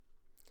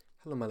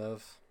Hello, my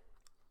love.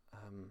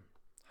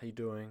 How you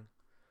doing?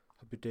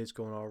 Hope your day's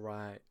going all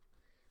right.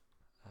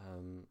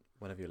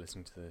 Whenever you're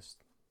listening to this,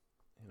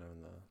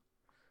 in the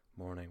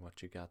morning,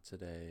 what you got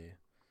today?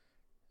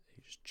 Are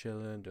you just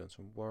chilling, doing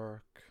some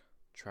work,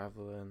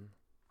 traveling?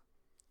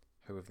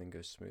 Hope everything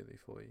goes smoothly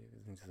for you.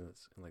 Into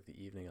this in like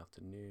the evening,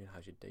 afternoon.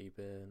 How's your day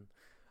been?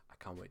 I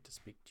can't wait to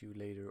speak to you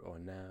later or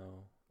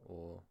now.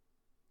 Or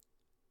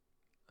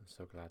I'm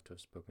so glad to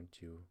have spoken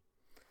to you.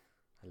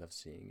 I love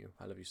seeing you.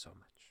 I love you so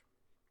much.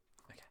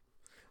 Okay.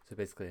 So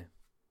basically,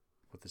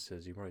 what this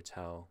is, you can probably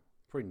tell,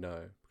 probably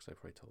know, because I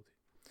probably told you.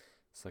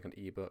 It's like an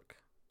ebook.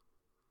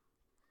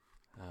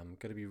 I'm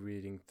going to be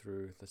reading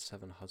through The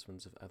Seven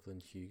Husbands of Evelyn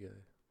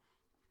Hugo.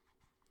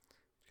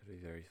 It's going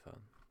to be very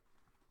fun.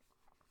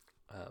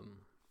 But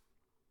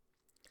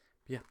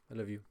yeah, I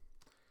love you.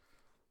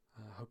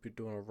 I hope you're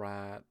doing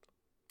alright.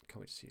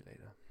 Can't wait to see you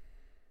later.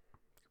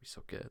 It's going to be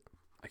so good.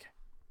 Okay.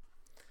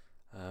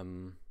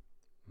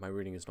 My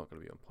reading is not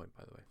going to be on point,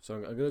 by the way. So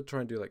I'm going to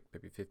try and do like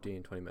maybe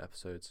 15, 20-minute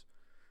episodes.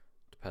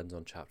 Depends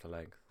on chapter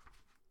length.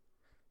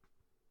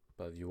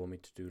 But if you want me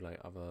to do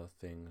like other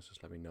things,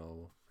 just let me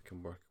know.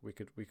 We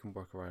can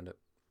work around it.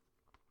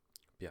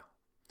 But yeah.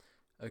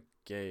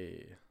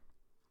 Okay.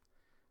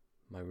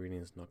 My reading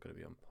is not gonna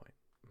be on point.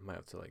 Might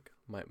have to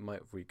might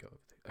re-go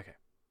everything. Okay.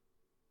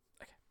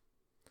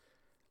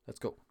 Let's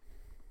go.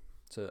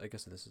 So I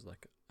guess this is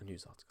like a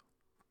news article.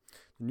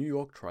 The New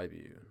York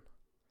Tribune.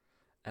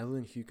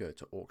 Evelyn Hugo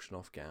to auction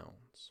off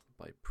gowns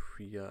by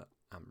Priya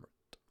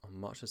Amrit on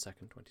March the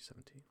 2nd,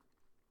 2017.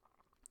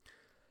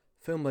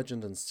 Film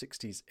legend and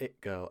 60s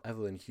it girl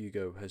Evelyn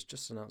Hugo has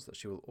just announced that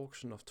she will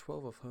auction off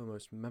 12 of her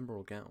most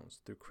memorable gowns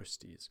through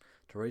Christie's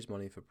to raise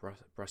money for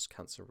breast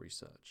cancer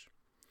research.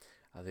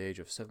 At the age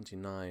of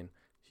 79,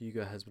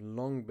 Hugo has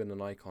long been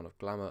an icon of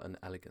glamour and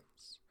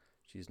elegance.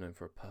 She is known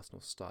for her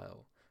personal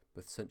style,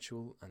 both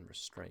sensual and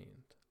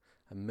restrained,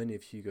 and many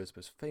of Hugo's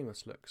most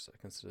famous looks are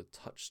considered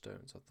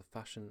touchstones of the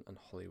fashion and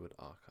Hollywood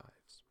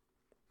archives.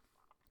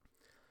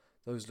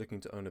 Those looking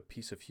to own a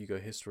piece of Hugo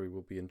history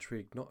will be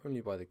intrigued not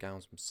only by the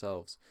gowns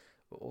themselves,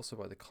 but also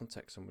by the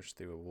context in which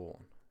they were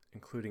worn.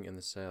 Including in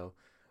the sale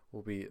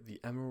will be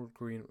the emerald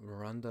green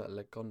Miranda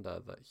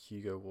Legonda that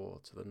Hugo wore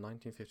to the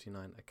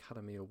 1959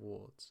 Academy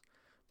Awards,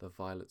 the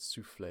violet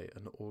souffle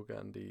and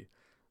organdy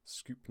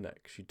scoop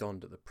neck she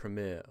donned at the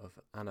premiere of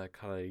Anna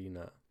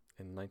Karenina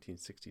in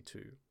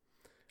 1962,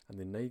 and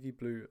the navy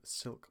blue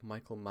silk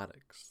Michael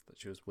Maddox that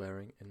she was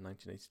wearing in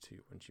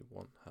 1982 when she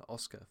won her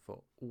Oscar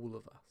for All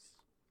of Us.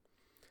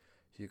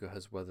 Hugo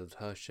has weathered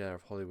her share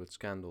of Hollywood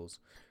scandals,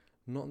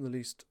 not in the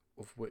least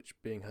of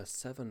which being her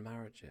 7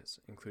 marriages,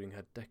 including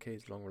her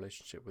decades-long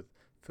relationship with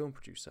film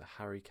producer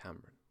Harry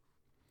Cameron.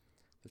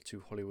 The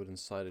two Hollywood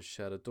insiders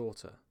shared a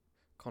daughter,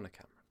 Connor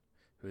Cameron,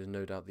 who is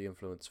no doubt the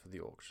influence for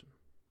the auction.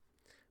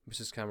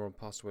 Mrs. Cameron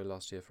passed away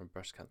last year from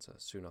breast cancer,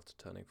 soon after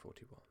turning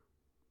 41.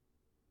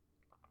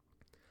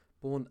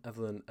 Born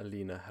Evelyn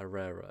Elena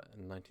Herrera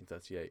in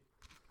 1938,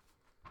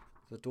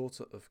 the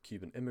daughter of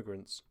Cuban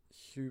immigrants,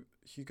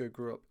 Hugo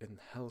grew up in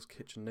Hell's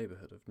Kitchen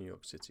neighborhood of New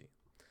York City.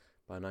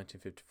 By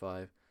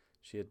 1955,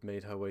 she had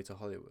made her way to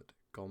Hollywood,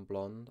 gone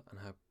blonde, and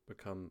had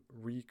become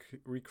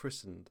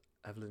rechristened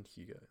Evelyn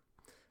Hugo.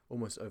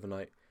 Almost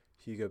overnight,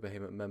 Hugo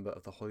became a member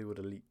of the Hollywood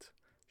elite.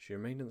 She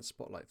remained in the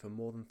spotlight for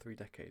more than 3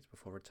 decades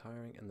before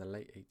retiring in the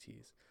late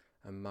 80s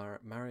and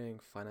marrying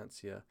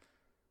financier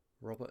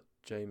Robert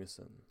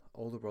Jameson,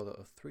 older brother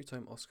of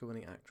 3-time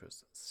Oscar-winning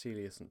actress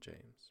Celia St.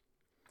 James.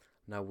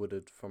 Now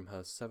widowed from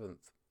her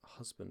 7th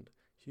husband,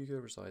 Hugo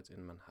resides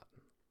in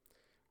Manhattan.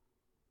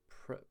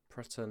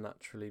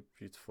 Preternaturally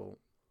beautiful,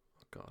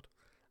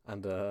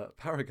 and a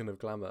paragon of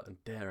glamour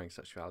and daring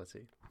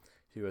sexuality,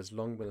 Hugo has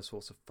long been a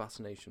source of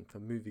fascination for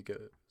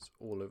moviegoers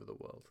all over the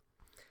world.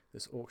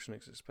 This auction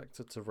is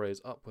expected to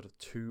raise upward of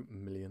 $2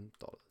 million.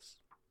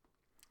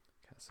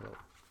 Okay, so a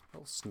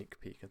little sneak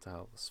peek into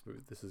how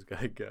smooth this is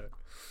going to go.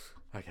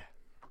 Okay,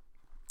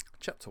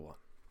 Chapter 1.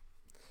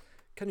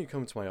 Can you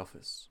come to my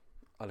office?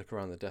 I look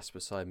around the desk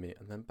beside me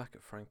and then back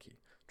at Frankie,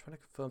 trying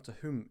to confirm to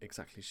whom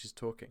exactly she's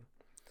talking.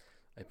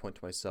 I point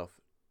to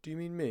myself. Do you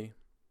mean me?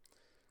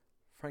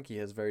 Frankie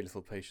has very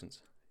little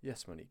patience.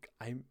 Yes, Monique,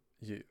 I'm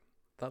you.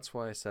 That's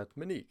why I said,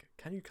 Monique,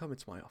 can you come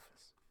into my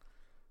office?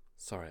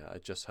 Sorry, I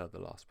just heard the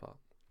last part.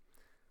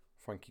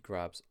 Frankie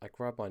turns, I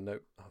grab my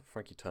notepad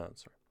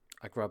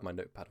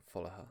and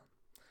follow her.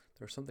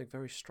 There is something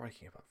very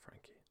striking about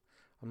Frankie.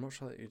 I'm not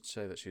sure that you'd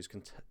say that she's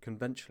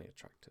conventionally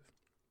attractive.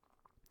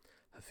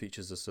 Her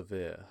features are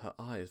severe, her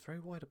eyes very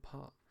wide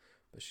apart,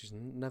 but she's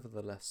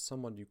nevertheless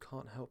someone you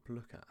can't help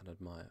look at and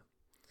admire.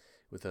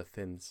 With her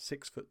thin,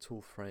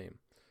 6-foot-tall frame,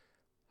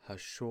 her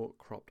short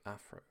cropped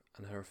afro,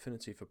 and her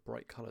affinity for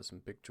bright colours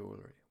and big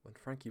jewellery, when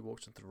Frankie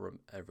walks into the room,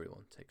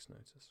 everyone takes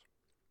notice.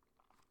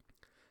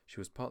 She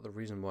was part of the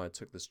reason why I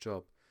took this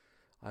job.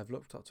 I've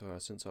looked up to her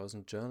since I was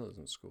in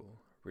journalism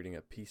school, reading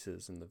her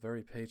pieces in the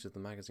very page of the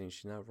magazine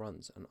she now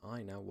runs and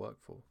I now work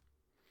for.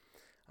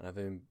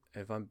 And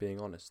if I'm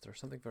being honest, there's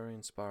something very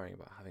inspiring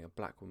about having a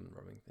black woman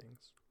running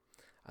things.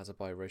 As a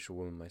biracial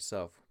woman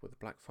myself, with a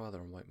black father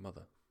and white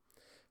mother,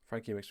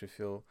 Frankie makes me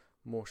feel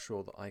more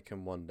sure that I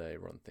can one day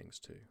run things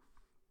too.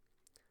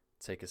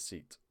 Take a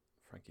seat,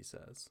 Frankie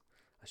says,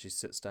 as she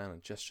sits down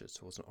and gestures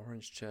towards an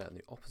orange chair on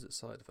the opposite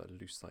side of her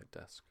lucite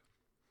desk.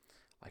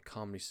 I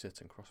calmly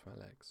sit and cross my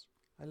legs.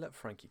 I let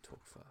Frankie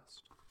talk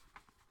first.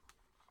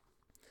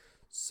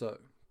 So,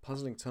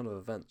 puzzling turn of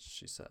events,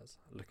 she says,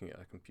 looking at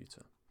her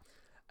computer.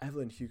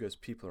 Evelyn Hugo's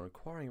people are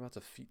inquiring about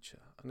a feature,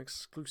 an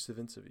exclusive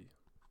interview.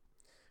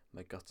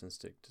 My gut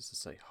instinct is to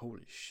say,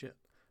 holy shit,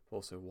 but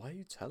also, why are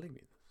you telling me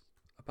this?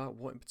 About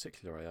what in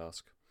particular, I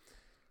ask.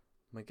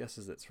 My guess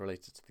is it's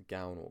related to the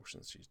gown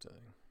auctions she's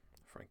doing,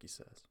 Frankie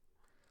says.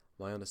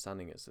 My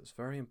understanding is that it's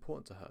very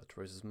important to her to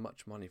raise as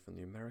much money from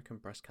the American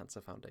Breast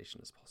Cancer Foundation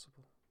as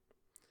possible.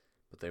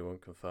 But they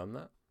won't confirm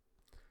that?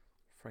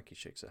 Frankie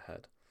shakes her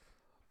head,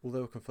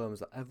 although it confirms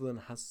that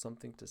Evelyn has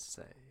something to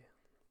say.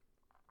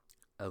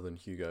 Evelyn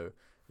Hugo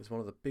is one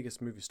of the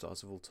biggest movie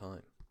stars of all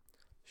time.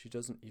 She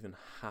doesn't even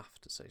have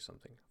to say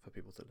something for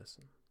people to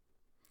listen.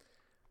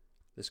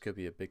 This could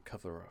be a big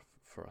cover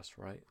for us,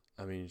 right?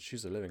 I mean,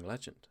 she's a living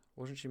legend.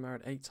 Wasn't she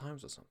married 8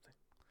 times or something?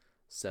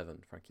 7,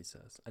 Frankie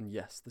says. And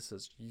yes, this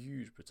has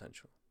huge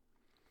potential.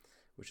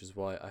 Which is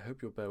why I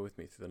hope you'll bear with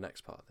me through the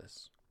next part of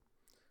this.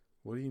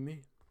 What do you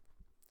mean?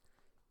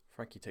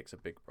 Frankie takes a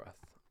big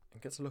breath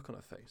and gets a look on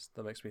her face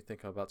that makes me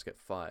think I'm about to get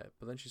fired,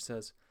 but then she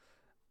says,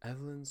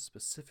 Evelyn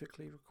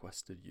specifically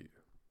requested you.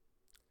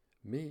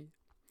 Me?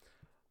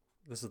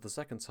 This is the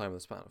second time in the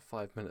span of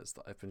 5 minutes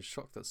that I've been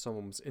shocked that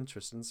someone was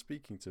interested in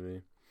speaking to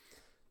me.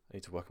 I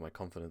need to work on my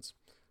confidence.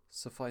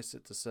 Suffice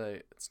it to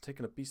say, it's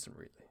taken a beating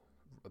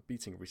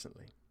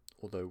recently,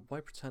 although why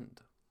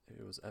pretend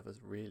it was ever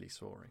really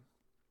soaring?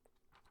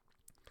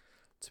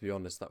 To be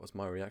honest, that was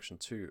my reaction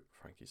too,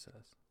 Frankie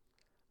says.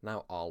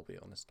 Now I'll be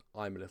honest,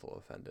 I'm a little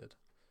offended,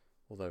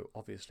 although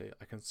obviously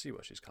I can see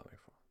where she's coming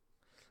from.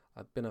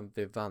 I'd been on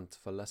Vivant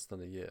for less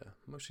than a year,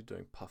 mostly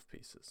doing puff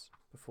pieces.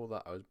 Before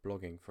that I was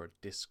blogging for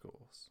The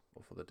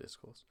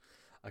Discourse,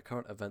 a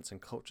current events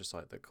and culture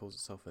site that calls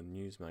itself a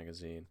news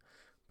magazine,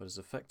 but is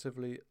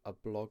effectively a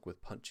blog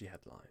with punchy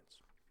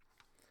headlines.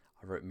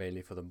 I wrote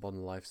mainly for the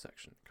Modern Life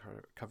section,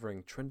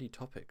 covering trendy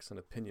topics and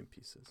opinion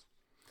pieces.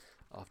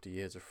 After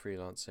years of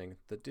freelancing,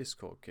 the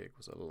Discord gig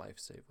was a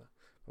lifesaver,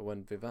 but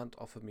when Vivant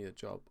offered me a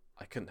job,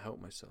 I couldn't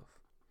help myself.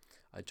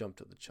 I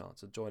jumped at the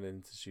chance to join an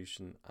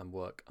institution and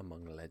work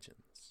among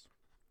legends.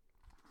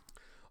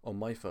 On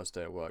my first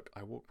day at work,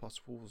 I walked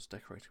past walls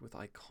decorated with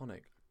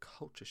iconic,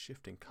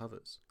 culture-shifting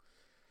covers.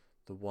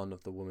 The one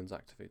of women's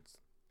activist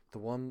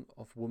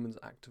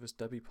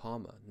Debbie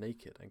Palmer,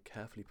 naked and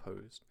carefully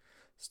posed,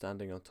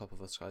 standing on top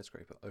of a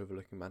skyscraper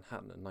overlooking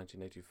Manhattan in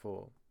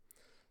 1984.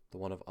 The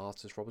one of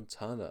artist Robin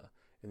Turner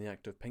in the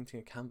act of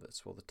painting a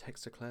canvas while the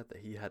text declared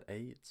that he had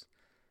AIDS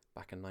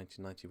back in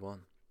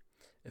 1991.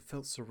 It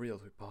felt surreal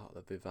to be part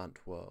of the Vivant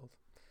world.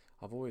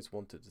 I've always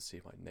wanted to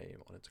see my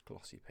name on its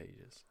glossy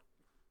pages.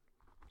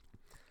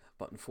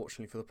 But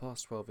unfortunately for the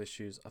past 12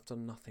 issues, I've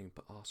done nothing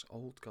but ask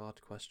old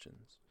guard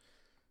questions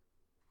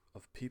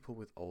of people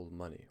with old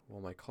money,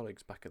 while my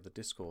colleagues back at the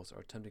Discourse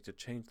are attempting to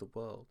change the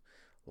world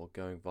while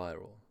going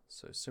viral.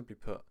 So simply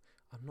put,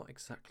 I'm not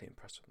exactly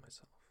impressed with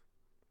myself.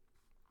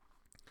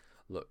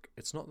 Look,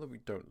 it's not that we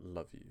don't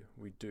love you.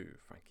 We do,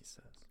 Frankie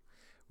says.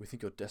 We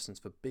think you're destined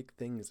for big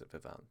things at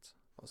Vivant.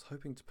 I was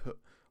hoping to put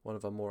one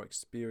of our more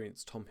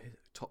experienced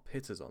top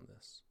hitters on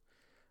this.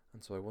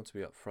 And so I want to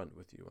be upfront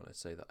with you when I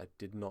say that I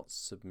did not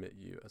submit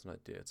you as an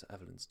idea to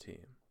Evelyn's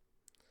team.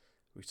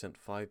 We sent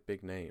 5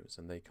 big names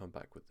and they come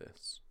back with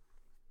this.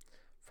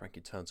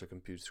 Frankie turns her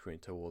computer screen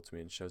towards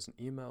me and shows an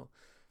email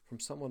from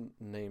someone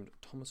named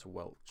Thomas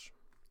Welch,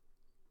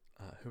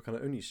 who I can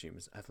only assume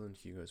is Evelyn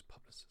Hugo's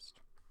publicist.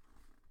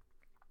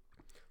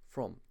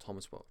 From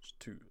Thomas Welch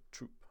to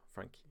Troop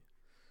Frankie,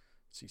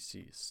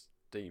 CC,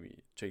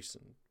 Stamy,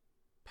 Jason,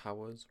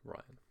 Powers,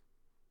 Ryan.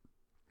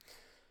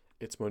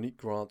 It's Monique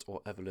Grant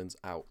or Evelyn's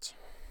out.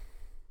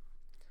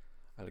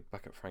 I look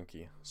back at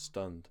Frankie,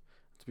 stunned,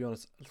 and to be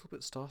honest, a little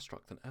bit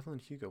starstruck that Evelyn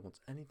Hugo wants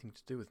anything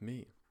to do with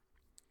me.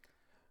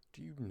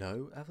 Do you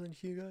know Evelyn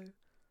Hugo?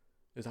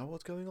 Is that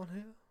what's going on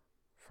here?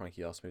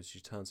 Frankie asks me as she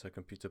turns her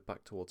computer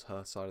back towards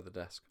her side of the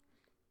desk.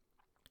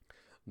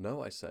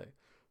 No, I say,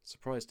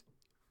 surprised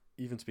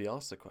even to be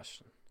asked the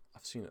question.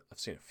 I've seen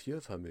a few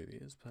of her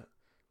movies, but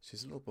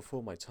she's a little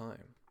before my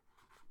time.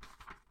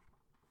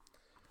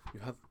 You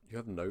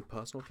have no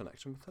personal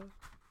connection with her?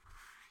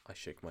 I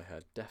shake my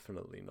head.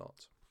 Definitely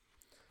not.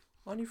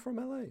 Aren't you from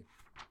LA?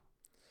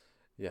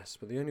 Yes,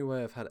 but the only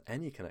way I've had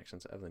any connection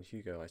to Evelyn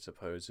Hugo, I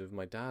suppose, is if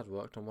my dad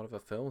worked on one of her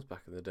films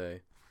back in the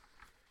day.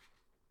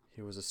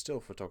 He was a still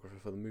photographer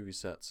for the movie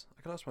sets.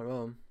 I could ask my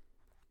mum.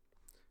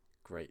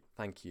 Great,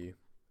 thank you.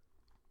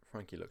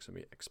 Frankie looks at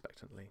me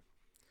expectantly.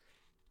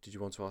 Did you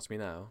want to ask me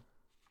now?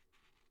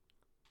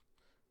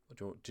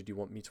 Or did you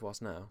want me to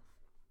ask now?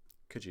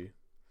 Could you?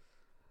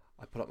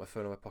 I pull up my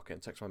phone in my pocket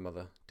and text my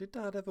mother. Did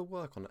Dad ever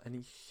work on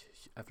any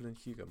Evelyn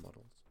Hugo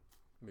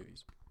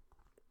movies?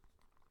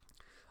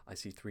 I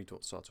see 3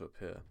 dots start to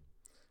appear.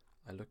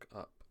 I look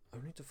up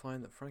only to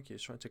find that Frankie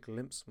is trying to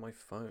glimpse my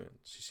phone.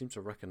 She seems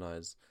to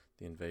recognize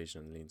the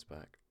invasion and leans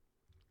back.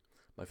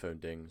 My phone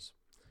dings.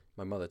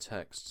 My mother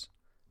texts.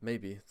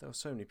 Maybe. There are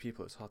so many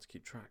people it's hard to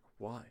keep track.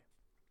 Why?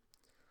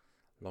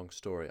 Long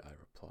story, I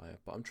reply,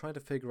 but I'm trying to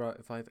figure out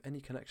if I have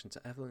any connection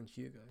to Evelyn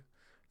Hugo.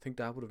 Think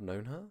Dad would have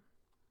known her?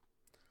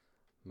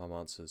 Mum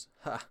answers,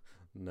 Ha!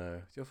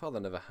 No, your father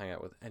never hung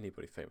out with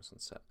anybody famous on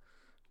set,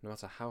 no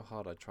matter how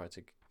hard I tried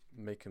to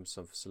make him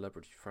some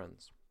celebrity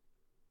friends.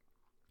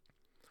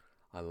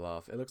 I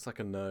laugh. It looks like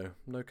a no.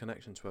 No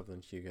connection to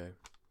Evelyn Hugo.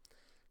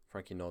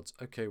 Frankie nods.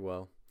 Okay,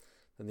 well,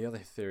 then the other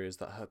theory is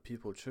that her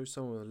people chose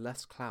someone with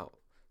less clout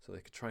so they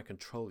could try and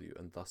control you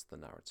and thus the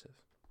narrative.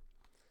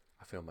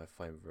 I feel my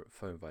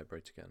phone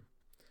vibrate again.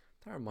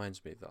 That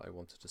reminds me that I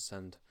wanted to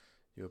send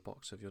you a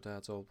box of your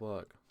dad's old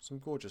work. Some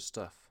gorgeous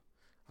stuff.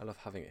 I love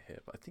having it here,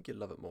 but I think you'd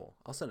love it more.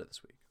 I'll send it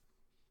this week.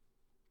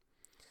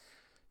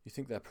 You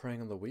think they're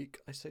preying on the weak?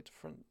 I say to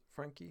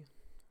Frankie.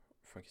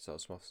 Frankie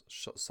starts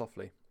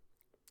softly.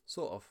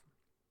 Sort of.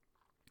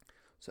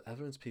 So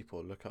Evelyn's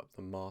people look up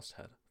the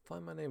masthead,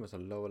 find my name as a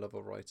lower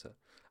level writer.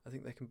 I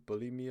think they can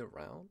bully me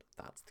around?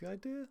 That's the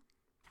idea?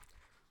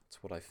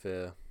 That's what I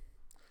fear.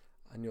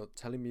 And you're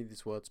telling me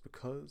these words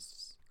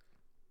because...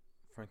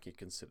 Frankie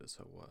considers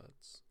her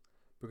words.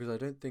 Because I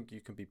don't think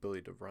you can be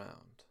bullied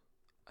around.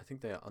 I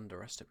think they are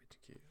underestimating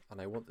you, and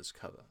I want this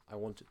cover. I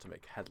want it to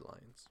make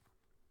headlines.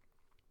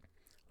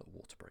 A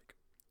water break.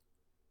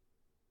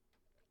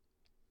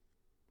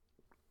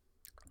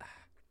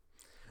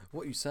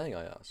 What are you saying?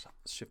 I ask,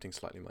 shifting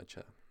slightly in my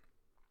chair.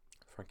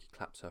 Frankie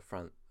claps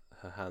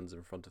her hands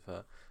in front of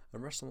her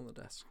and rests them on the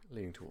desk,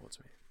 leaning towards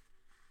me.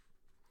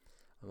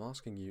 I'm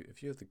asking you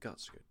if you have the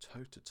guts to go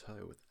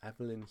toe-to-toe with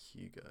Evelyn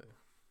Hugo.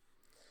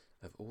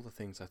 Of all the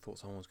things I thought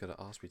someone was going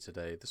to ask me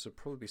today, this would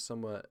probably be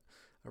somewhere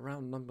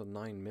around number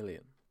 9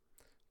 million.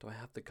 Do I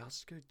have the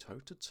guts to go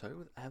toe-to-toe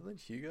with Evelyn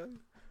Hugo?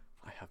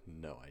 I have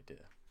no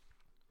idea.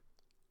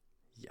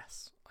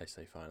 Yes, I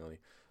say finally.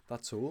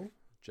 That's all?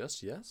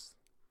 Just yes?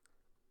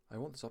 I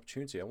want this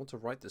opportunity. I want to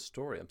write this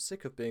story. I'm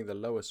sick of being the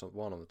lowest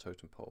one on the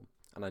totem pole,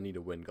 and I need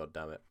a win,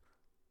 goddammit.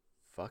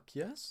 Fuck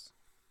yes?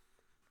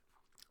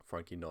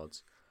 Frankie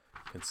nods,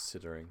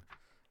 considering.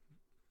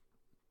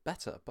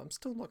 Better, but I'm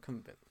still not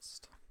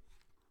convinced.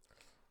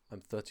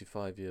 I'm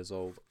 35 years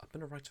old. I've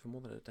been a writer for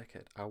more than a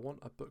decade. I want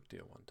a book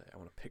deal one day. I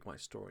want to pick my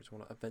stories. I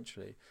want to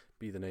eventually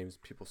be the names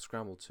people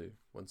scramble to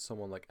when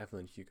someone like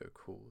Evelyn Hugo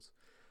calls.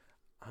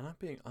 And I'm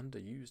being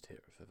underused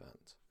here at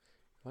Vivant.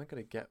 If I'm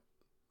going to get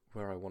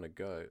where I want to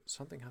go,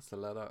 something has to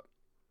let up.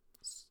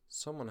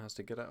 Someone has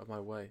to get out of my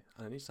way,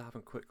 and it needs to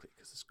happen quickly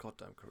because this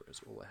goddamn career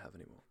is all I have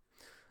anymore.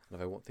 And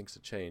if I want things to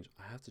change,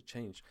 I have to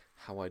change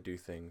how I do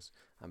things,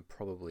 and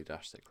probably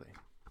drastically.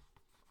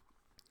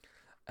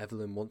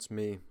 Evelyn wants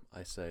me,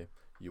 I say.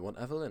 You want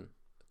Evelyn?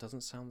 It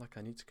doesn't sound like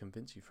I need to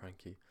convince you,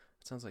 Frankie.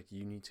 It sounds like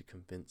you need to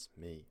convince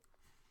me.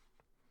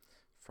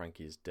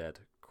 Frankie is dead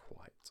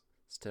quiet,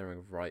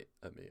 staring right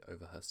at me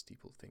over her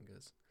steepled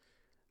fingers.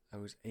 I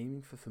was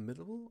aiming for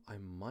formidable. I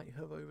might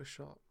have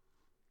overshot.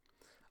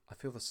 I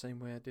feel the same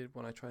way I did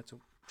when I tried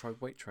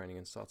weight training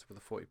and started with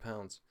the 40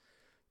 pounds.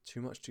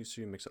 Too much too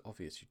soon makes it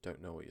obvious you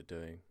don't know what you're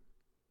doing.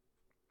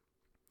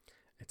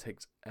 It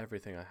takes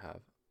everything I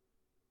have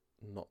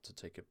not to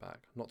take it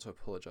back, not to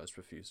apologise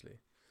profusely.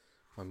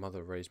 My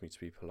mother raised me to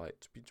be polite,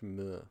 to be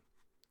demure.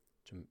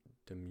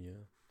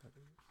 Demure?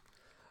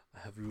 I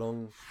have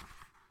long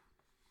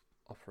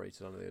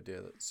operated under the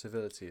idea that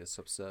civility is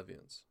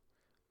subservience,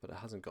 but it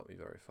hasn't got me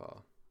very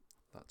far,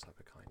 that type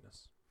of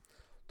kindness.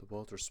 The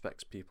world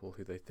respects people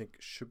who they think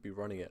should be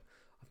running it.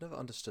 I've never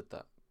understood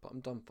that, but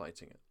I'm done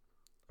fighting it.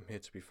 I'm here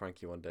to be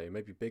Frankie one day,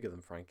 maybe bigger than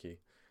Frankie,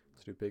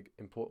 to do big,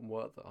 important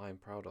work that I am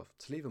proud of,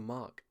 to leave a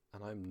mark,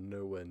 and I'm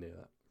nowhere near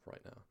that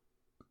right now.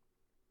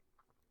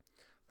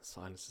 The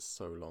silence is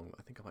so long,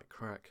 I think I might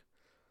crack.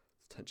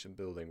 The tension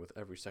building with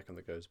every second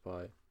that goes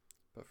by,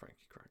 but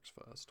Frankie cracks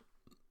first.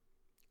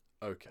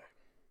 Okay,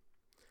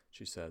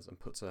 she says, and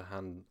puts out her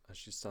hand as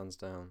she stands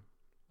up.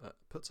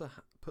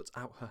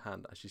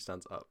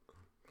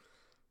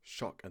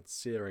 Shock and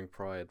searing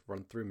pride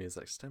run through me as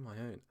I extend my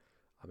own.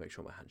 I make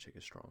sure my handshake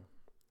is strong.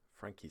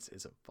 Frankie's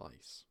is a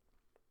vice.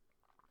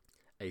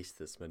 Ace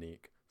this,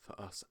 Monique, for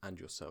us and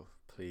yourself,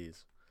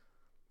 please.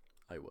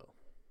 I will.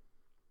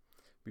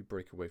 We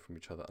break away from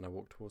each other and I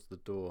walk towards the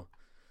door.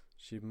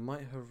 She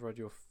might have read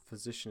your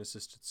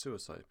physician-assisted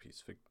suicide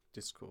piece for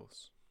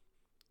discourse,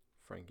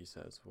 Frankie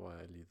says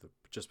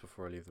just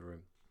before I leave the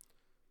room.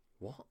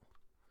 What?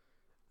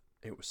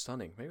 It was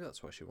stunning. Maybe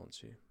that's why she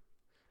wants you.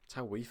 It's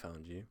how we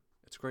found you.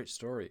 It's a great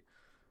story.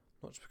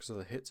 Not just because of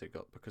the hits it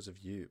got, because of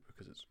you,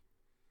 because it's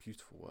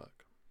beautiful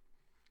work.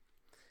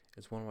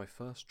 It's one of my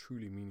first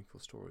truly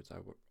meaningful stories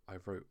I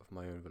wrote of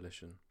my own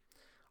volition.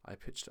 I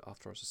pitched it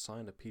after I was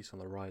assigned a piece on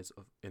the rise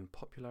in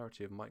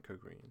popularity of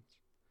microgreens,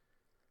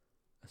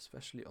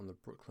 especially on the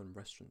Brooklyn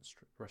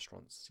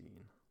restaurant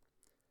scene.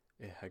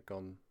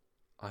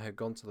 I had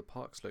gone to the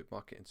Park Slope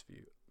Market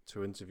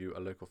to interview a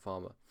local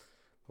farmer,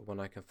 but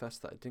when I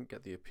confessed that I didn't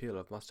get the appeal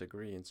of mustard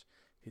greens,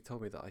 he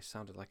told me that I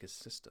sounded like his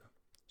sister.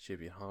 She had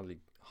been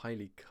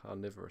highly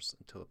carnivorous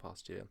until the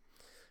past year,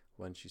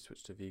 when she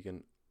switched to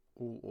vegan,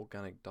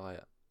 all-organic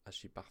diet as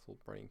she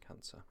battled brain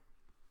cancer.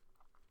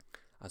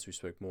 As we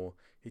spoke more,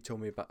 he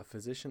told me about a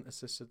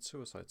physician-assisted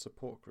suicide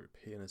support group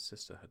he and his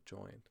sister had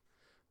joined,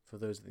 for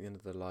those at the end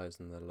of their lives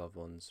and their loved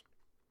ones.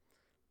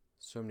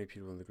 So many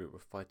people in the group were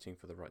fighting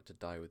for the right to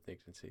die with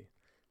dignity.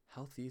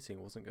 Healthy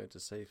eating wasn't going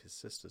to save his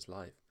sister's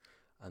life,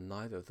 and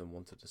neither of them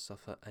wanted to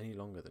suffer any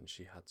longer than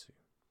she had to.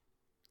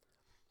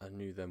 I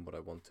knew then what I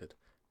wanted,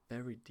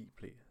 very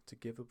deeply, to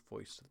give a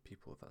voice to the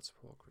people of that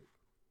support group.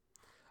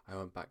 I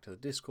went back to the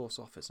discourse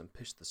office and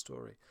pitched the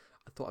story.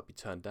 I thought I'd be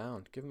turned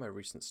down, given my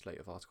recent slate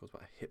of articles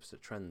about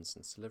hipster trends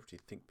and celebrity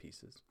think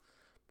pieces,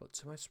 but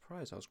to my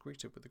surprise I was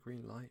greeted with a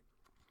green light.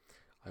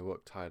 I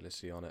worked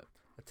tirelessly on it,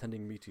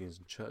 attending meetings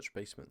in church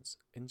basements,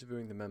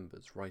 interviewing the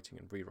members, writing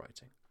and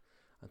rewriting,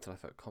 until I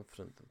felt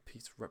confident that the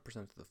piece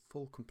represented the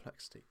full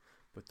complexity,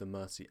 both the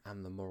mercy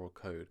and the moral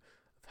code,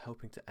 of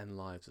helping to end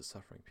lives of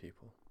suffering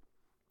people.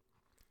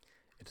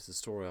 It is a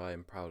story I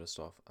am proudest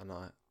of, and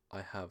I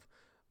have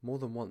more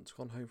than once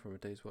gone home from a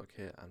day's work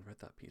here and read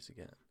that piece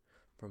again,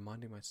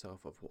 reminding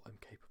myself of what I'm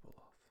capable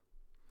of,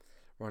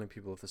 reminding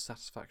people of the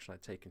satisfaction I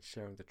take in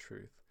sharing the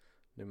truth,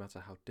 no matter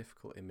how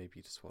difficult it may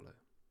be to swallow.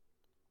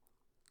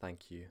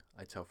 Thank you,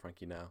 I tell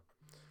Frankie now.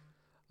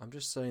 I'm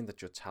just saying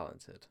that you're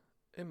talented.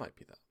 It might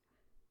be that.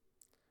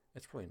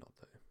 It's probably not,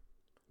 though.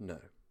 No,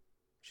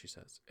 she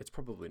says. It's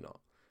probably not.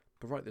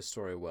 But write this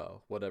story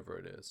well, whatever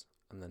it is,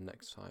 and then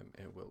next time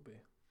it will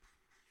be.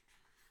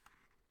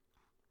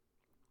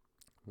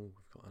 Oh,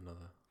 we've got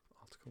another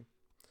article.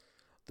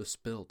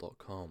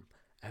 TheSpill.com.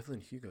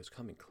 Evelyn Hugo's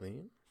Coming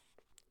Clean?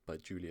 By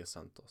Julia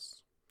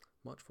Santos.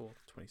 March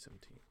 4th,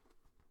 2017.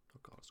 Oh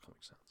god, it's Comic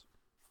Sans.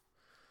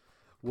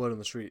 Word on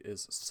the street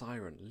is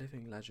Siren,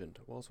 living legend.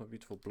 Whilst my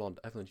beautiful blonde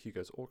Evelyn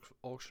Hugo's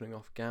auctioning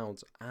off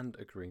gowns and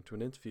agreeing to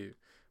an interview,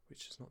 which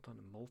she's not done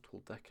in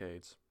multiple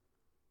decades.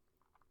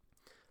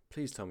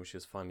 Please tell me she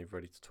is finally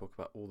ready to talk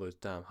about all those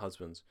damn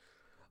husbands.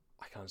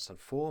 I can understand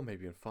 4,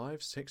 maybe even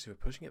 5, 6 if we're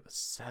pushing it, but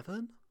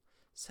 7?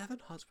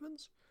 7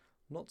 husbands?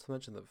 Not to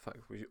mention the fact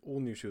that we all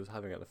knew she was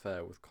having an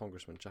affair with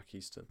Congressman Jack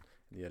Easton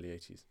in the early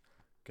 80s.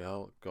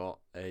 Girl got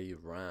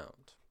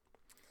around.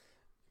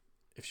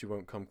 If she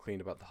won't come clean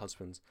about the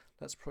husbands,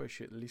 let's pray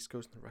she at least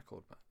goes on the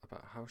record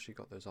about how she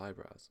got those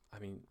eyebrows. I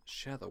mean,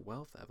 share the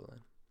wealth, Evelyn.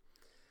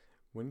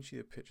 When you see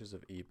the pictures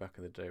of E back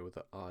in the day with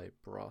her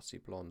brassy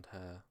blonde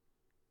hair,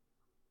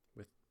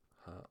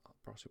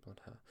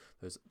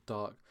 those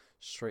dark,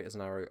 straight as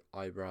an arrow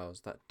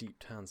eyebrows, that deep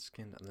tan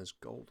skin, and those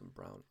golden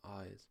brown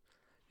eyes,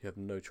 you have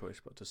no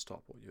choice but to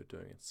stop what you're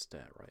doing and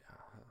stare right at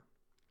her.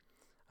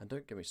 And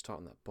don't get me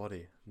started on that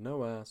body.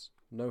 No ass,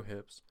 no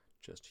hips,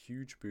 just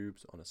huge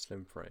boobs on a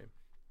slim frame.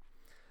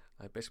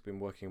 I've basically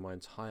been working my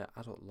entire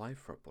adult life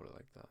for a body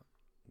like that.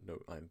 No,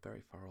 I'm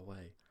very far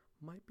away.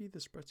 Might be the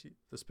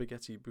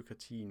spaghetti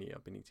bucatini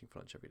I've been eating for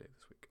lunch every day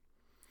this week.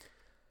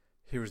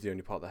 Here is the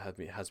only part that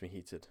has me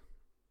heated.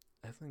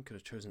 Evelyn could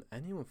have chosen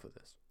anyone for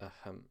this.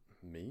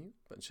 Me?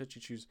 But instead she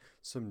chose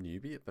some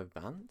newbie at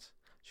Vivant?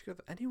 She could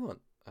have anyone.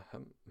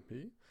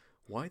 Me?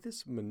 Why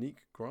this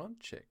Monique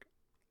Grant chick?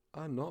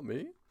 Not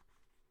me?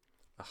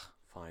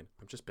 Fine.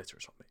 I'm just bitter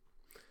it's not me.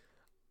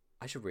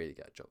 I should really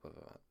get a job at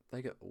Vivant.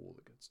 They get all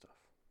the good stuff.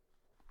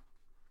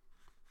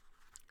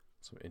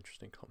 Some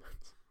interesting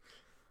comments.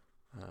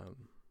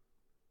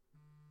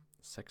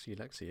 Sexy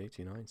Lexi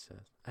 89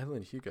 says,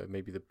 Evelyn Hugo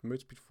may be the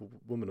most beautiful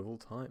woman of all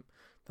time.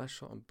 That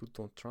shot on Bout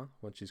d'un Train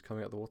when she's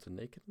coming out of the water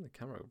naked and the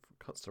camera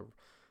cuts to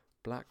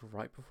black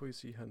right before you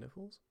see her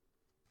nipples.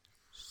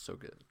 So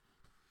good.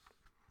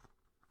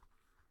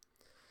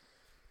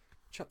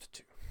 Chapter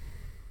 2.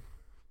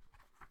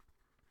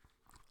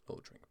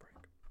 Little drink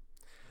break.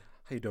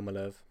 How you doing, my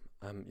love?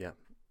 Yeah.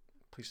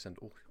 Please send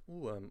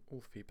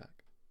all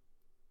feedback.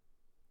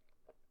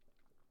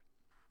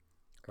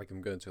 Like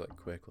I'm going to like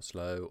quick or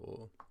slow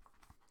or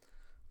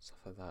stuff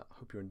like that. I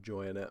hope you're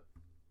enjoying it.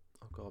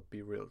 Oh god,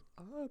 be real.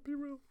 Be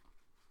real.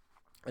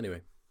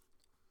 Anyway.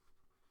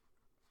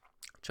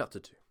 Chapter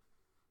 2.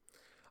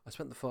 I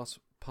spent the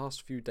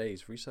past few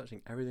days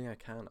researching everything I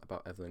can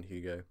about Evelyn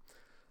Hugo.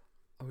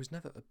 I was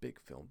never a big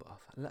film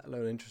buff, let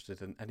alone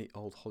interested in any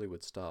old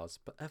Hollywood stars,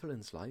 but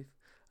Evelyn's life,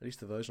 at least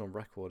the version on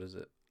record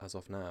as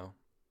of now,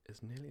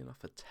 is nearly enough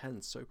for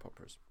 10 soap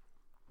operas.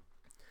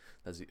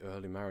 There's the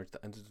early marriage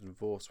that ended in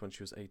divorce when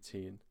she was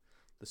 18,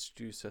 the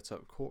stew set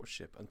up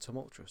courtship and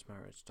tumultuous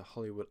marriage to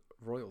Hollywood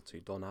royalty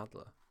Don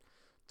Adler,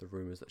 the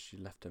rumours that she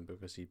left him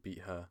because he beat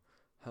her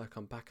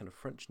comeback in a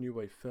French New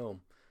Wave film,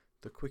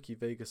 the quickie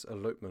Vegas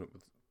elopement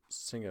with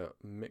singer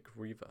Mick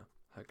Reaver,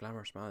 her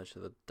glamorous marriage to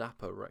the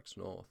dapper Rex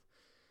North,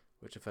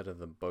 which offended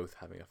them both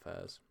having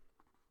affairs.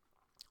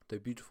 The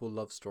beautiful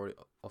love story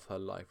of her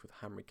life with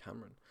Henry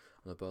Cameron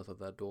and the birth of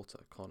their daughter,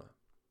 Connor.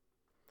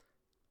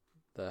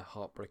 Their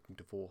heartbreaking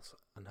divorce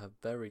and her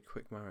very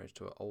quick marriage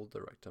to her old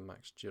director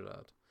Max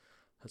Girard,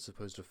 her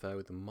supposed affair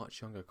with the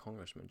much younger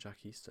Congressman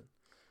Jack Easton,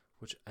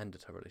 which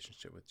ended her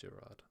relationship with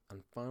Girard,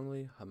 and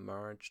finally her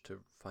marriage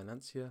to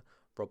financier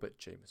Robert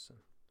Jameson,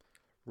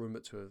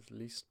 rumoured to have at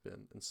least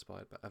been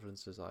inspired by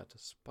Evelyn's desire to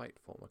spite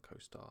former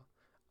co-star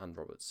and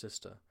Robert's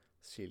sister,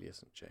 Celia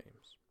St.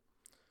 James.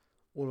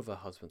 All of her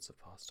husbands have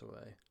passed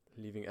away,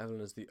 leaving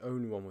Evelyn as the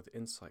only one with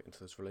insight into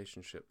those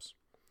relationships.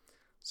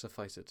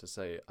 Suffice it to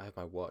say, I have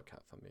my work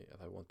cut for me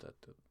if I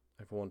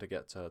want to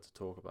get her to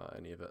talk about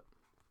any of it.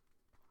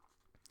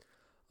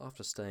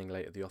 After staying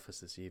late at the office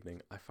this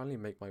evening, I finally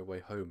make my way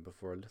home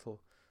before a little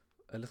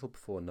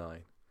before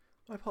 9.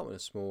 My apartment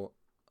is small.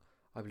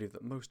 I believe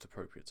that most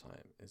appropriate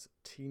time is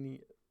a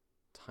teeny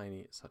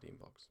tiny sardine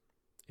box.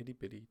 Itty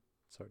bitty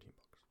sardine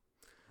box.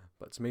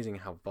 But it's amazing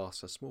how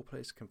vast a small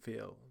place can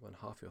feel when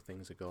half your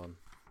things are gone.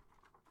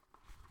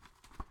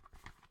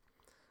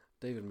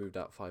 David moved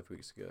out 5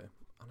 weeks ago,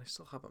 and I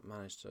still haven't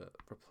managed to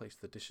replace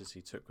the dishes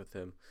he took with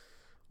him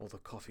or the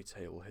coffee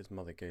table his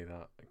mother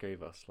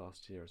gave us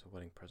last year as a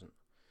wedding present.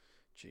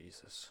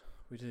 Jesus,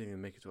 we didn't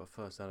even make it to our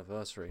first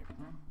anniversary.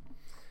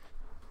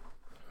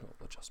 Little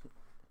adjustment.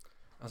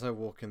 As I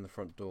walk in the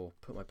front door,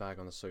 put my bag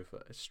on the sofa,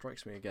 it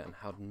strikes me again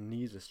how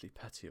needlessly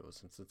petty it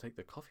was to take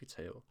the coffee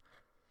table.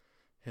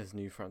 His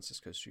new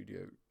Francisco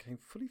studio came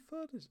fully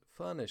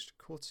furnished,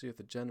 courtesy of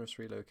the generous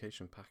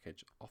relocation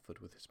package offered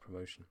with his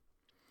promotion.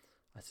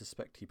 I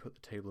suspect he put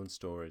the table in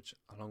storage,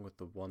 along with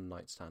the one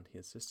nightstand he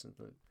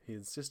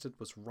insisted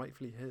was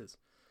rightfully his,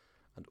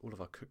 and all of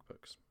our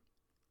cookbooks.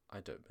 I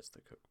don't miss the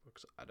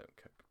cookbooks, I don't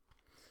cook.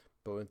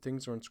 But when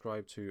things are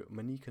inscribed to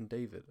Monique and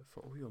David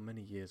for all your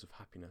many years of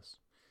happiness,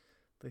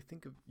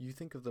 you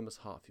think of them as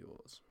half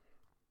yours.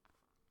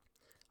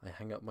 I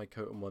hang up my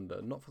coat and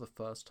wonder, not for the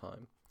first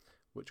time,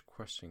 which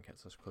question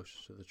gets us closer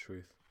to the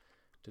truth.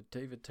 Did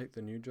David take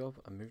the new job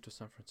and move to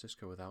San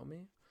Francisco without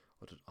me?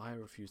 Or did I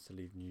refuse to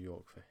leave New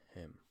York for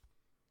him?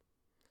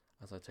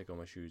 As I take on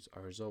my shoes, I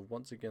resolve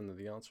once again that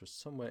the answer is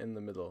somewhere in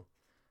the middle,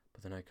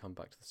 but then I come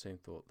back to the same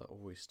thought that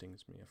always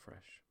stings me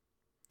afresh.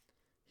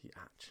 He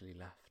actually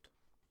left.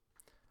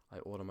 I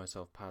order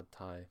myself pad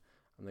thai,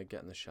 and then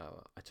get in the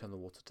shower. I turn the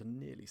water to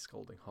nearly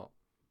scalding hot.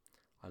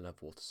 I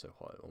love water so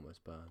hot it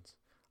almost burns.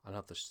 I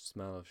love the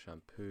smell of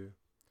shampoo.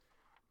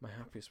 My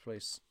happiest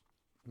place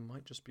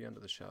might just be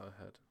under the shower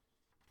head.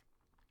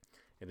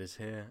 It is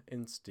here,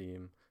 in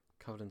steam,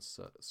 covered in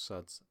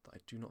suds, that I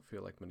do not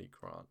feel like Monique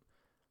Grant,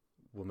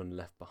 woman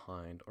left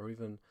behind, or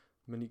even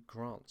Monique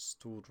Grant,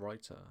 stalled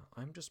writer.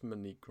 I am just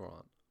Monique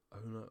Grant,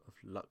 owner of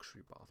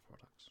luxury bath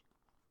products.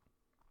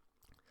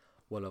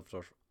 Well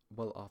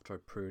after I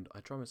pruned, I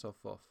dry myself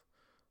off,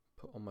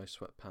 put on my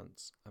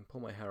sweatpants, and pull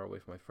my hair away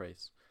from my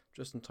face,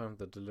 just in time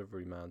for the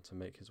delivery man to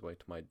make his way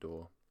to my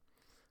door.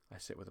 I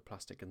sit with a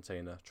plastic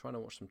container, trying to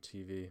watch some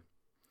TV.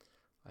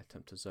 I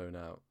attempt to zone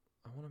out.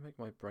 I want to make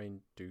my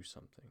brain do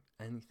something,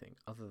 anything,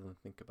 other than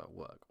think about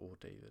work or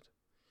David.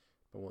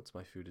 But once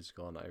my food is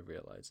gone, I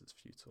realize it's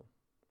futile.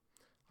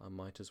 I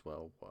might as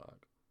well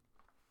work.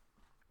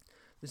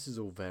 This is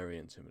all very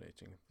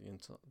intimidating.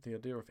 The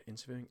idea of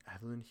interviewing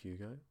Evelyn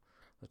Hugo,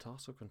 the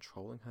task of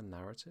controlling her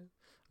narrative,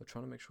 of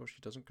trying to make sure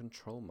she doesn't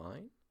control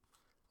mine.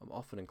 I'm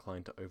often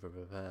inclined to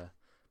over-prepare,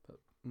 but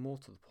more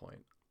to the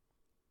point,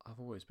 I've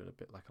always been a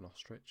bit like an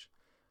ostrich,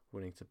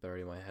 willing to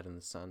bury my head in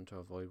the sand to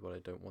avoid what I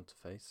don't want to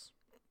face.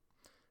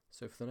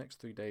 So for the next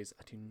 3 days,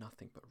 I do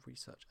nothing but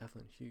research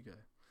Evelyn Hugo.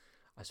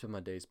 I spend my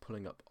days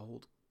pulling up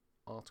old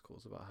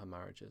articles about her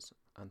marriages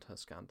and her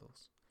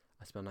scandals.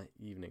 I spend my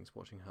evenings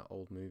watching her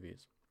old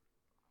movies.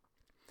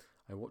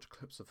 I watch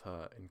clips of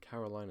her in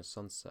Carolina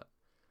Sunset,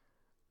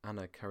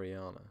 Anna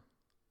Karenina,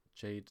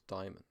 Jade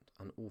Diamond,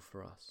 and All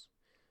For Us.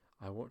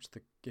 I watch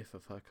the gif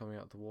of her coming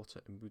out of the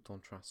water in Bouton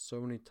Trace so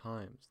many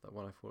times that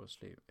when I fall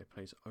asleep, it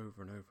plays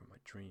over and over in my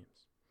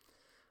dreams.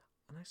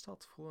 And I start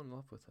to fall in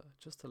love with her,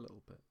 just a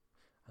little bit,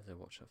 as I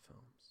watch her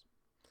films.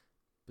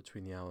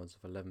 Between the hours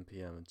of 11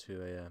 p.m. and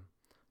 2 a.m.,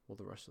 while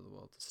the rest of the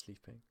world is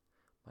sleeping,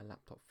 my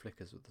laptop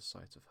flickers with the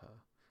sight of her,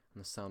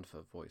 and the sound of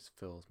her voice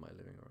fills my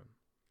living room.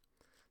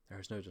 There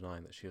is no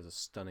denying that she is a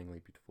stunningly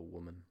beautiful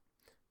woman.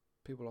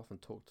 People often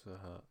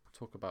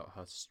talk about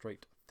her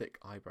straight, thick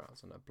eyebrows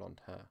and her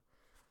blonde hair,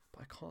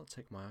 but I can't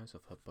take my eyes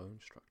off her bone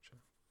structure.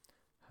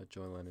 Her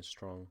jawline is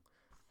strong,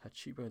 her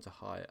cheekbones are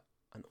high,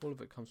 and all of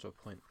it comes to a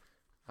point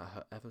at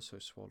her ever so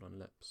swollen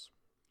lips.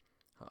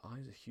 Her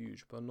eyes are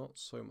huge, but not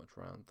so much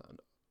round that an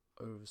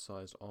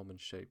oversized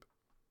almond shape.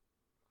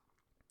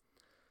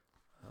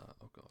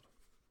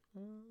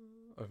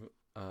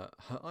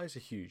 Her eyes are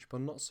huge,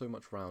 but not so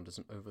much round as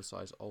an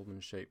oversized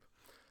almond shape.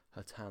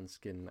 Her tan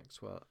skin next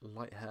to her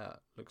light hair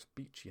looks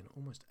beachy and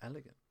almost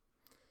elegant.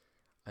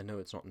 I know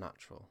it's not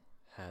natural,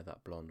 hair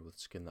that blonde with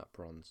skin that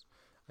bronze,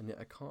 and yet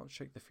I can't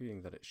shake the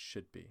feeling that it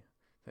should be,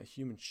 that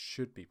humans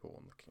should be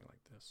born looking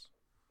like this.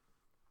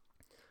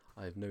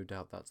 I have no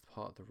doubt that's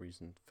part of the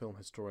reason film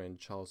historian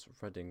Charles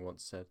Redding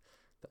once said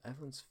that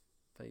Evelyn's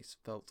face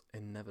felt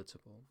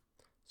inevitable,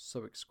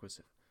 so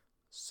exquisite,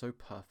 so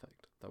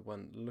perfect, that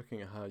when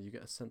looking at her you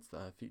get a sense that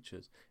her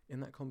features,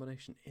 in that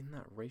combination, in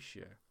that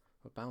ratio,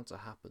 were bound to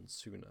happen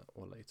sooner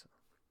or later.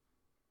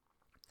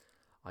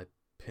 I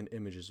pin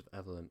images of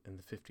Evelyn in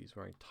the 50s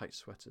wearing tight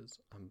sweaters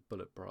and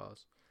bullet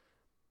bras,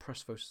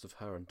 press photos of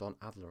her and Don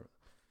Adler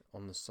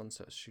on the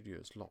Sunset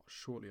Studios lot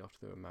shortly after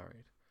they were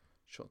married.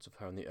 Shots of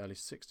her in the early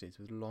 60s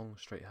with long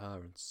straight hair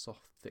and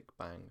soft thick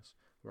bangs,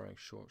 wearing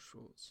short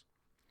shorts.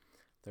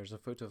 There's a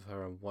photo of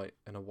her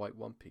in a white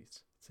one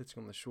piece,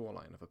 sitting on the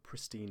shoreline of a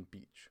pristine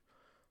beach,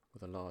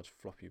 with a large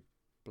floppy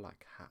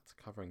black hat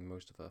covering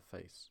most of her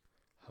face,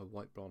 her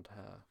white blonde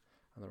hair,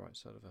 and the right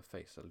side of her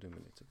face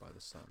illuminated by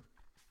the sun.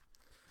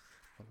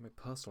 One of my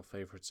personal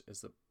favourites is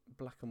the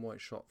black and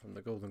white shot from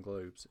the Golden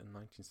Globes in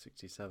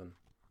 1967.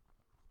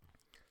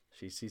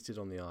 She's seated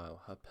on the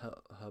aisle,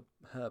 her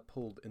hair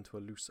pulled into a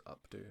loose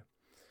updo.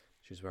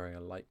 She's wearing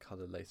a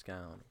light-coloured lace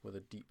gown with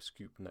a deep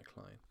scoop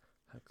neckline,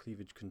 her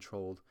cleavage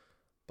controlled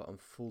but on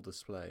full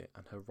display,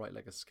 and her right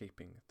leg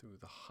escaping through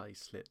the high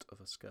slit of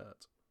her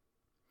skirt.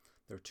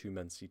 There are two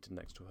men seated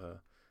next to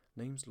her,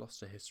 names lost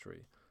to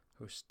history,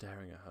 who are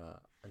staring at her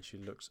as she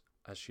looks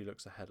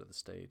ahead at the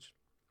stage.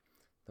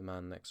 The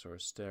man next to her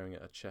is staring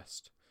at her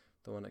chest.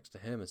 The one next to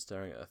him is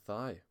staring at her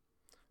thigh.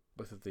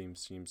 Both of them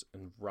seems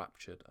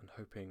enraptured and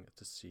hoping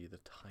to see the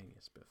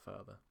tiniest bit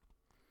further.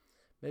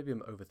 Maybe I'm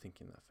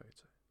overthinking that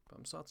photo, but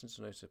I'm starting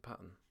to notice a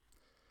pattern.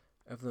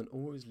 Evelyn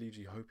always leaves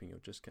you hoping you'll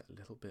just get a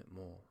little bit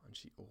more, and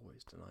she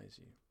always denies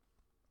you.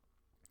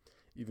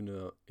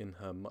 Even in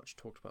her much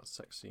talked about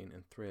sex scene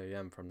in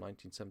 3am from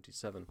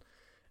 1977,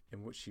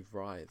 in which she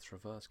writhes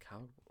reverse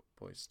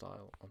cowboy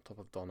style on top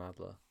of Don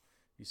Adler,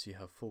 you see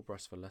her full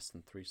breast for less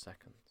than 3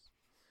 seconds.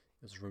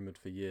 It was rumoured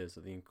for years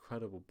that the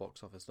incredible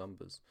box office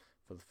numbers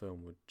for the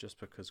film were just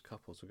because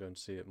couples were going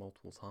to see it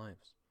multiple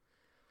times.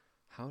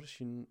 How does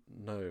she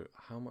know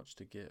how much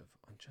to give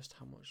and just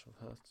how much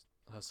of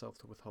herself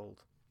to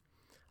withhold?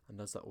 And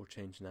does that all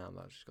change now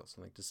that she's got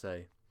something to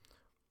say?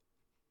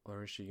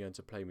 Or is she going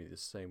to play me the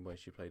same way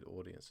she played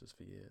audiences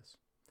for years?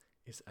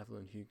 Is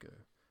Evelyn Hugo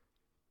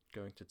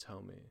going to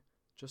tell me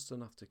just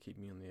enough to keep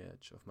me on the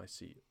edge of my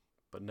seat,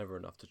 but never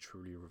enough to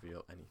truly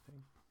reveal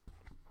anything?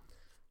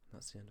 And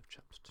that's the end of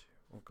chapter 2.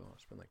 Oh god,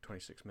 it's been like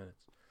 26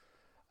 minutes.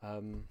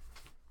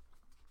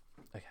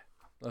 Okay,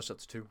 that's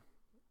chapter 2.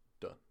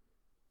 Done.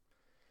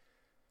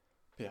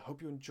 But yeah, I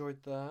hope you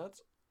enjoyed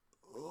that.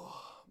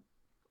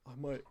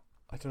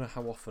 I don't know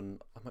how often,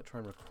 I might try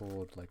and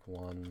record like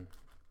one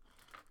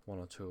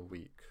or two a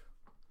week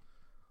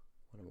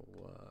when I'm at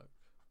work.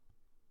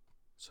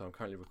 So I'm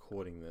currently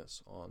recording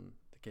this on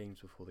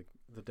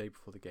the day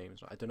before the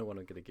games. I don't know when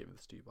I'm going to give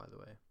this to you, by the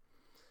way.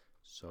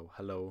 So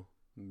hello,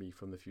 me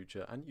from the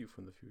future and you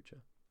from the future.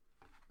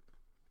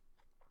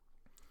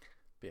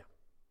 But yeah,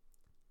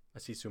 I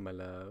see you soon, my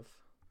love.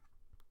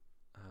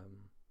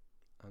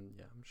 And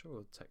yeah, I'm sure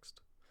we'll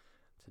text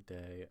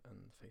today and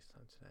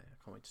FaceTime today. I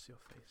can't wait to see your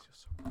face. You're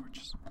so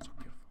gorgeous, so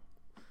beautiful.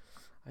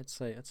 I'd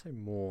say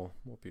more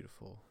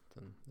beautiful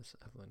than this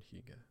Evelyn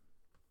Hugo.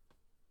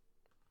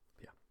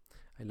 But yeah,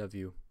 I love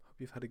you. Hope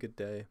you've had a good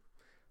day.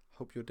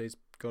 Hope your day's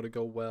gotta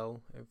go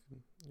well. If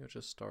you're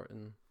just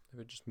starting, if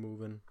you're just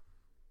moving.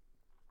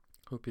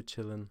 Hope you're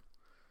chilling.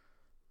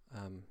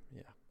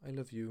 Yeah, I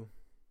love you.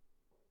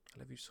 I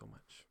love you so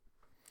much.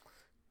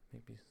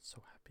 Make me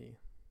so happy.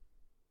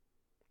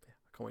 Yeah,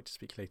 I can't wait to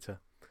speak later.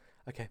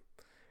 Okay,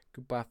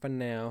 goodbye for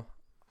now.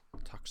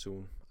 Talk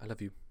soon. I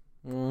love you.